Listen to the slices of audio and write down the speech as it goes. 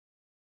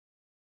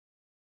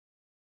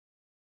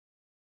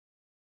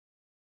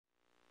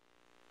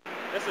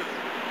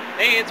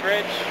Hey, it's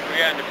Rich.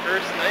 We're on the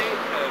first night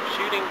of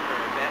shooting for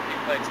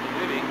Batduplex the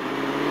movie.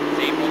 It's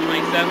April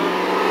 27th,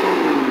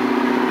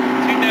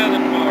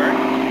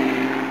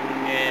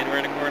 2004, and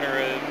we're in the corner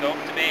of Gulf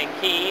to Bay and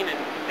Keene in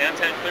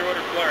downtown Clearwater,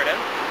 Florida.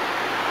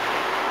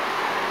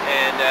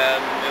 And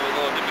it was a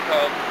little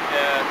difficult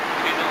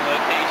choosing a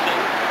location,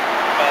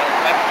 but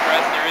lucky for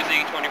us there is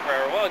a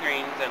 24-hour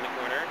Walgreens on the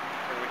corner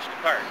for which to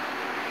park.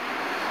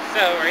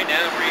 So right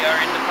now we are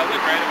in the public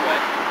right-of-way,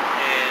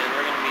 and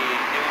we're going to be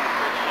doing the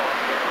first shot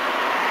here.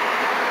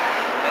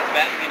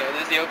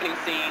 This is the opening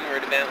scene where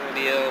the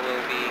Batmobile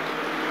will be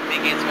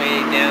making its way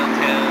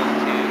downtown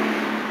to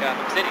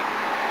Gotham City.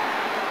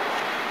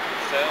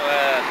 So,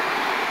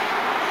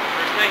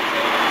 first night, so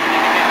let's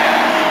take a good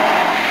guys.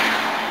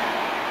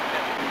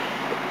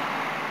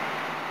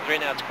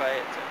 Right now it's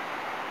quiet, so.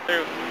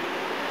 Through.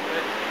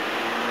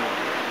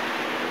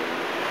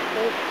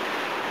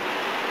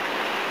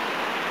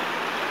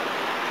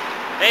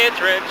 Hey,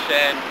 it's Rich,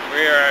 and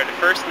we are the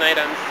first night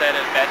on set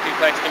of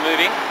Batduplex the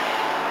movie.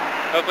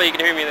 Hopefully you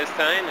can hear me this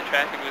time. The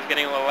traffic was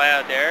getting a little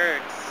loud there.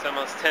 It's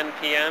almost 10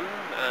 p.m.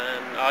 on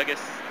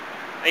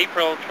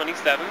April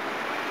 27th.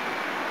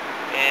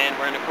 And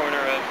we're in the corner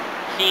of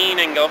Keene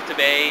and Gulf to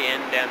Bay in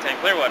downtown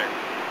Clearwater.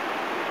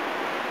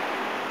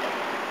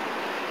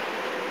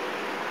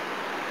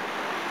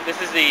 This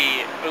is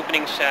the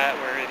opening shot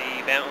where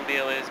the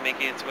Batmobile is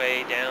making its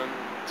way down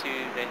to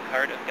the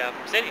heart of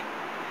Gotham City.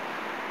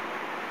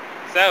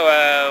 So,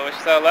 wish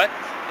us all luck,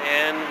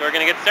 and we're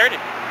going to get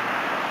started.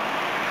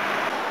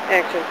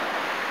 Action.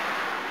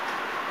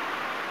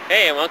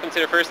 Hey, and welcome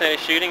to the first night of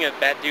shooting of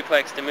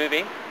Batduplex the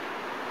movie.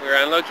 We're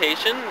on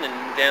location in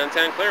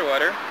downtown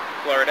Clearwater,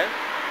 Florida,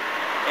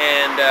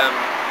 and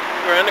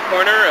we're on the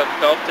corner of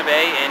Gulf to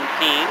Bay and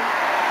Keene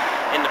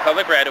in the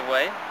public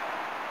right-of-way.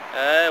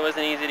 It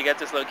wasn't easy to get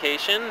this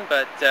location,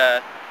 but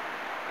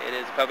it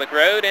is a public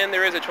road, and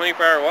there is a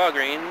 24-hour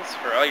Walgreens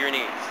for all your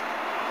needs.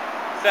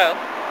 So,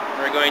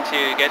 we're going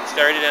to get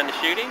started on the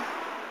shooting,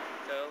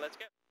 so let's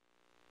go.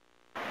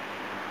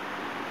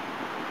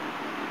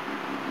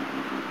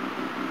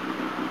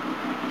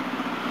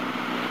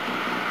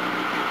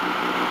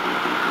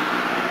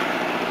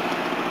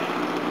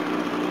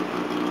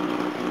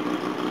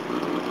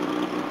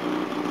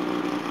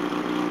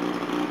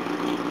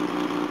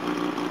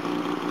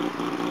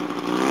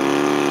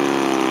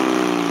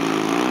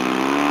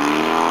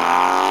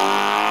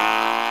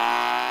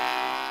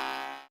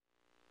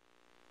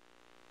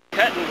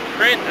 Cut and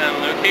print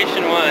on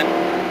location 1.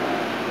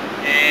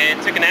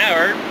 It took an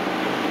hour,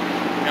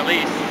 at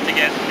least, to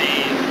get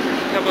the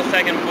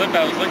couple-second blip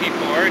I was looking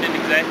for. It didn't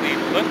exactly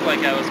look like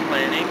I was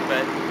planning,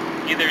 but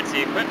either it's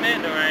the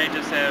equipment or I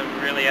just have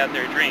really out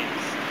there dreams.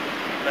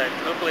 But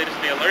hopefully this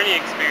will be a learning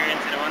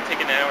experience and it won't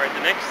take an hour at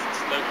the next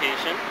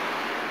location.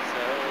 So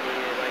we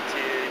would like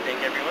to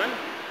thank everyone.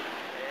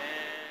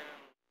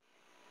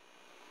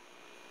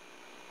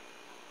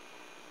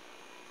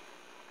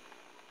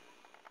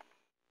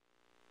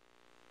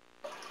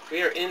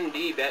 We are in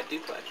the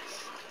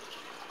Batduplex,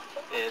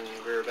 and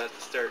we're about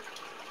to start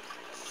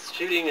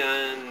shooting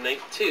on night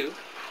 2,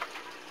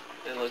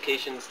 and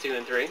locations 2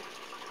 and 3.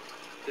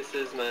 This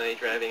is my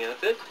driving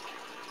outfit.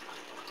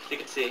 You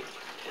can see.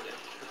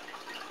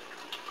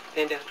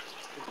 Pan down.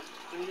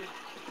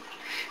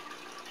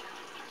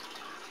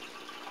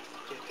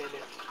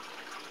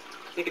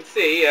 You can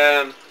see,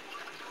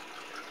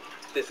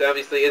 this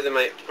obviously isn't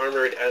my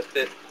armored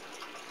outfit.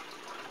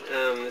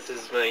 This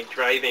is my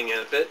driving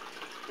outfit.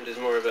 It is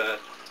more of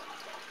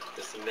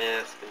just a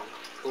mask and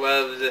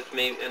gloves, if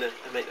maybe, and I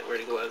might not wear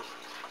the gloves.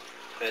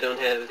 I don't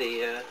have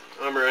the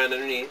armor on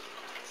underneath.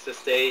 It's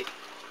just a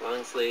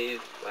long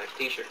sleeve black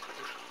t-shirt.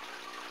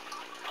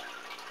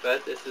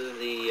 But this is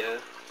the,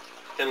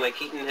 kind of like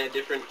Keaton had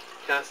different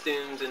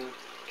costumes and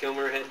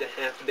Kilmer had the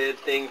half-bed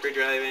thing for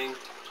driving.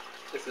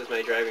 This is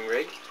my driving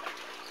rig.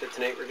 So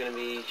tonight we're going to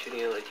be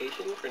shooting a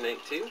location for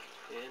night 2, and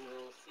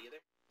we'll see you there.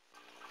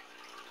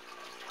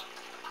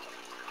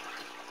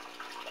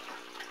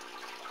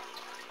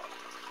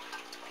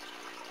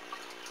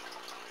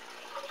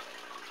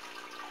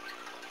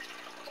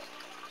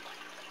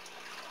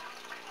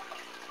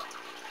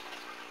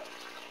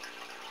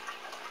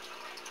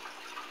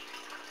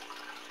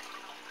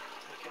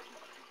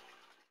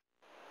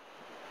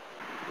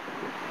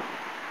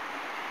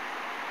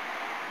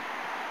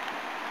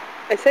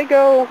 I say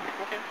go.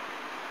 Okay.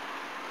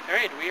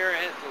 Alright, we are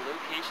at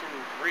location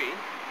 3,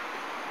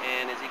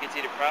 and as you can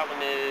see the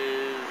problem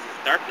is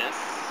darkness,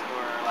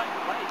 or lack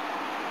of light.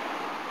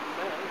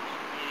 So it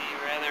should be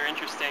rather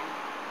interesting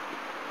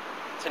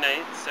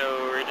tonight,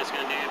 so we're just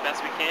going to do the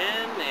best we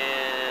can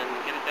and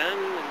get it done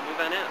and move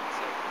on out.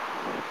 So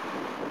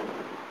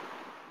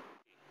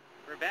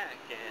we're back,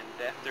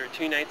 and after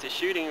 2 nights of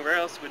shooting, where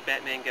else would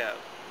Batman go?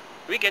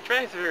 We get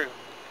drive-through!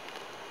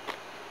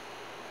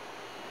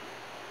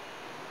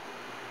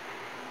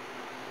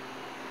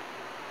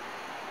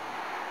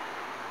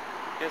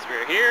 Yes,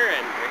 we're here,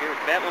 and we're here with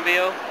the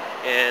Batmobile,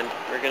 and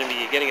we're going to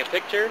be getting a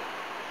picture.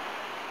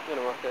 I'm going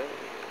to walk over.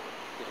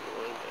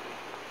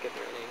 Get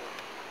the right angle.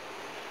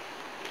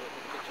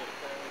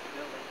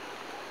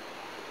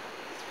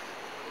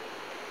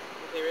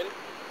 Okay, ready?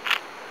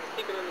 Let's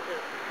keep it on the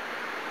curve.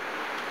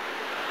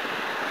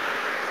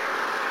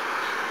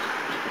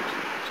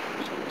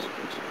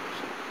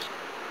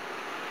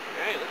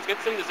 Alright, let's get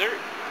some dessert.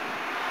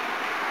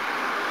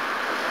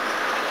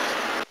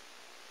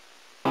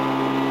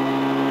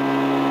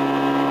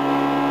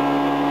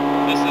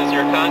 This is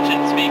your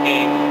conscience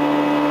speaking.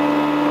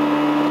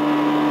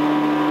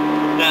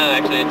 No,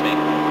 actually it's me.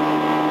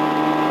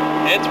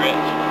 It's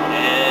Rich.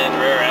 And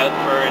we're out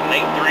for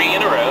night 3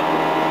 in a row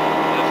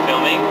of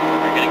filming.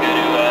 We're going to go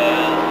to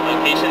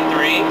location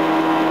 3,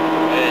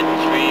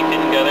 which we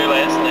couldn't go there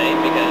last night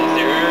because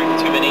there were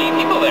too many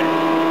people there.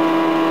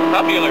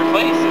 Popular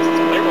place is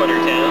Clearwater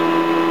Town.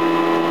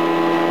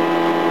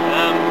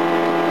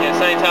 Yeah,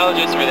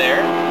 Scientologists were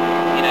there.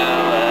 You know,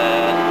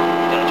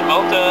 John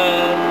Travolta,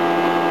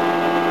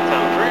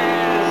 Tom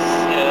Cruise,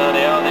 you know,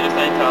 they all did a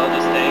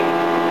Scientologist thing.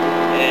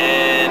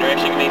 And we're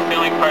actually going to be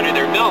filming part of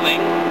their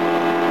building.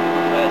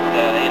 But,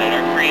 you know,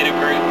 they're a creative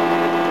group,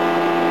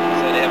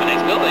 so they have a nice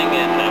building,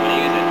 and I'm going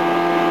to use it.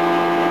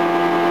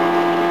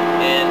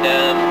 And,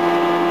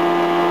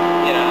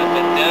 you know,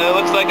 but it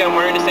looks like I'm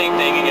wearing the same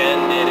thing again.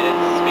 It is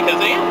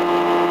because I am.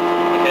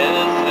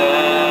 Because,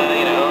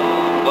 you know,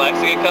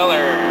 black's a good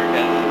color,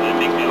 because it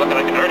makes me look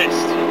like an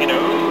artist. You know,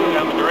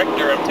 I'm a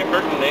director, I'm Tim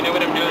Burton, I know what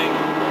I'm doing.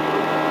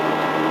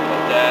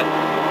 But,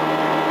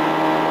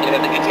 you have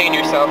to contain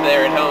yourself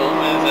there at home,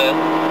 as,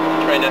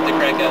 try not to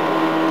crack up.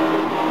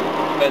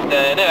 But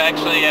no,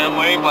 actually I'm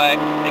wearing black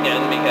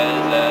again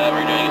because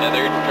we're doing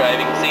another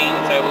driving scene,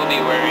 so I will be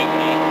wearing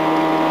the,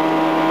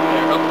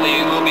 or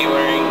hopefully we'll be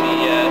wearing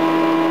the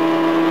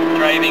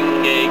driving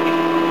gig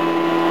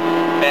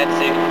bat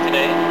suit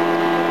tonight.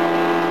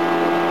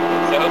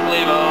 So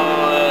hopefully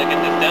we'll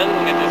get this done,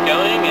 get this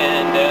going,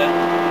 and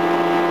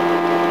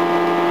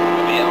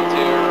we'll be able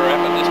to wrap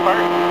up this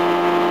part.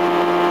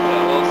 So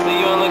we'll see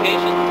you on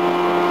location.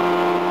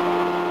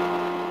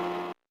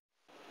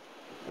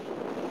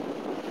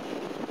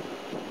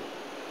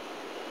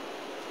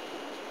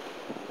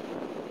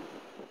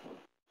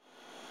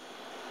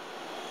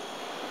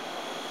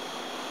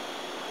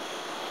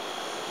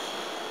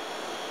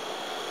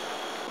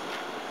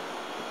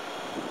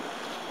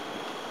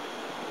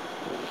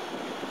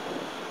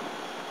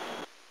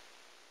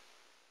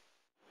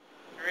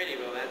 Alrighty,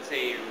 well that's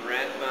a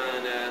wrap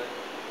on, that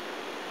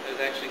was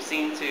actually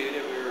scene 2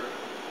 that we were,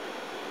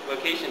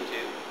 location 2.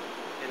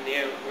 And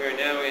yeah, we're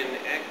now in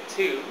Act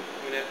 2.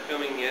 We're not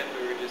filming yet,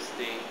 we were just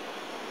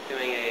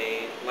doing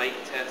a light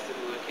test of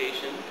the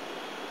location.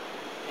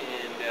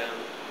 And, you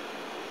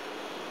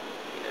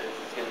know, this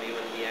is going to be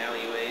one of the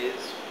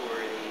alleyways for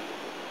the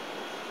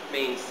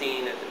main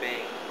scene at the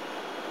bank.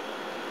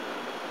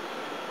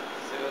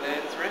 So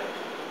that's right.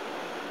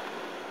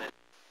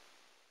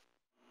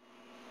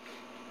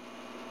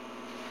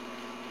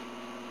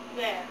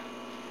 There.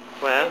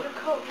 Wow. Save a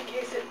coat in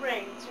case it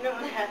rains. You know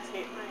how cats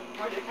hate rain.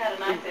 Where's your cat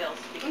and I fail,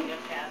 speaking of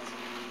cats?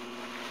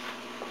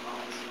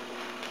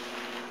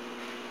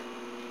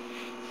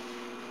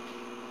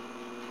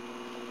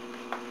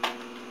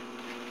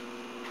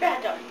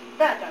 Bad dog.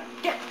 Bad dog.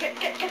 Get.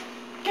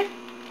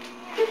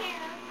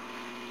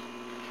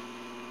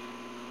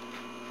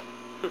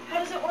 How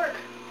does it work?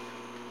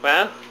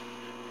 Wow.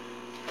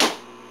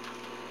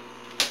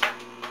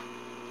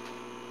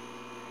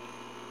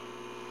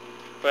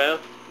 Well,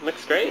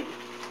 looks great.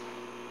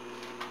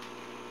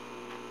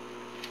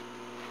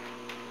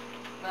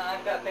 No,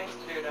 I've got things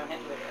to do, don't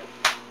hit me with it.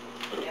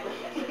 Yeah,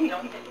 yes,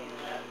 don't hit me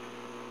with that.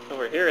 So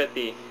we're here at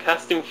the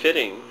costume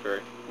fitting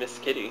for Miss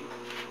Kitty,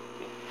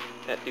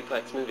 the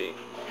Batduplex movie.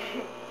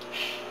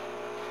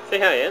 Say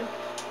hi, Ann.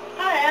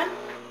 Hi, Ann.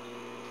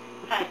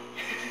 Hi.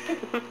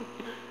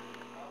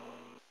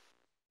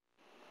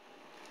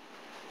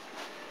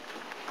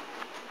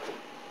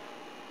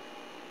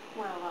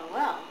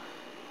 Well.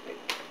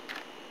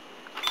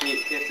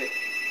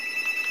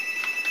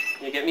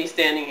 You get me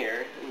standing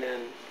here, and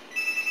then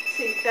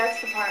See, that's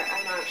the part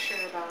I'm not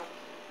sure about.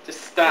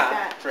 just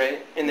stop,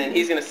 right? And then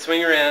he's gonna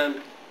swing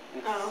around.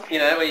 And, Oh, okay. You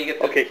know, that way you get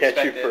the Okay, catch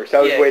you perspective. first. I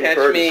was waiting catch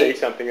for her to me, say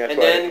something. That's and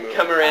why I then didn't move.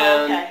 come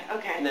around,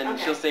 okay, and then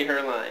she'll say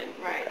her line.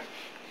 Right.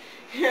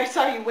 I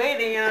saw you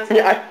waiting, and I was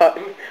Yeah, like... I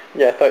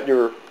thought you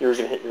were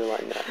gonna hit your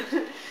line now.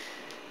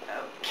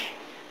 Okay.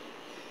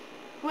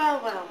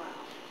 Well.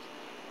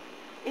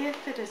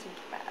 If it isn't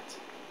Bat.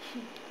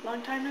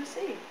 Long time no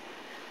see.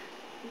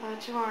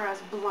 But you are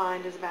as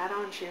blind as Bat,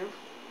 aren't you?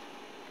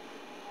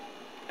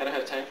 I don't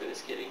have time for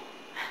this, Kitty.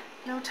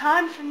 No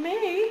time for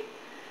me.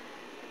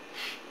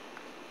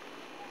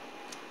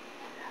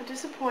 How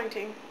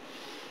disappointing.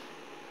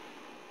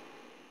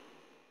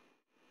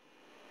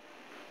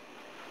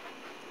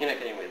 You're not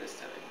getting away this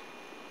time.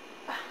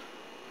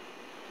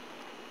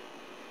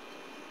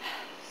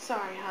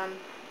 Sorry, hon.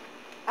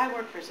 I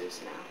work for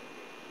Zeus now.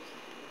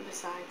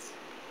 Besides,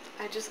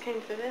 I just came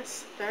for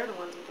this. They're the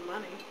ones with the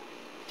money.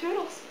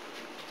 Toodles.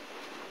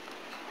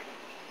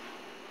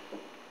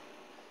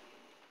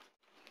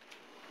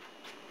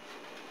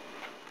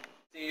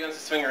 He wants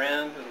to swing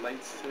around, the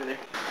lights over there.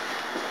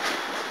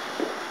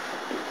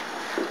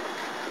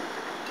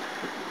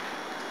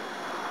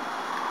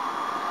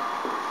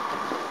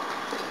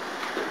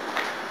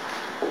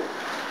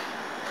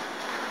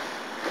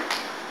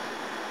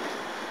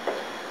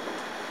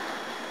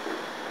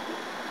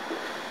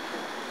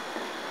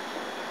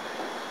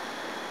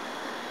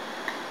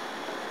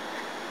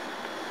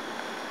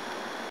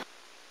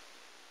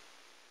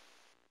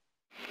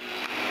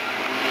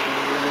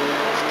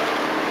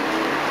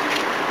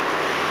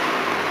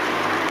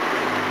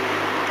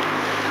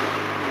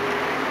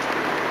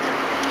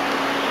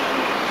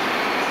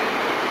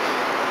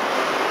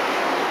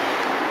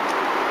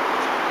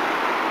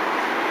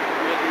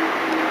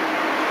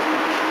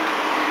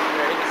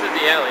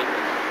 the alley.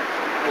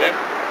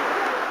 Yeah.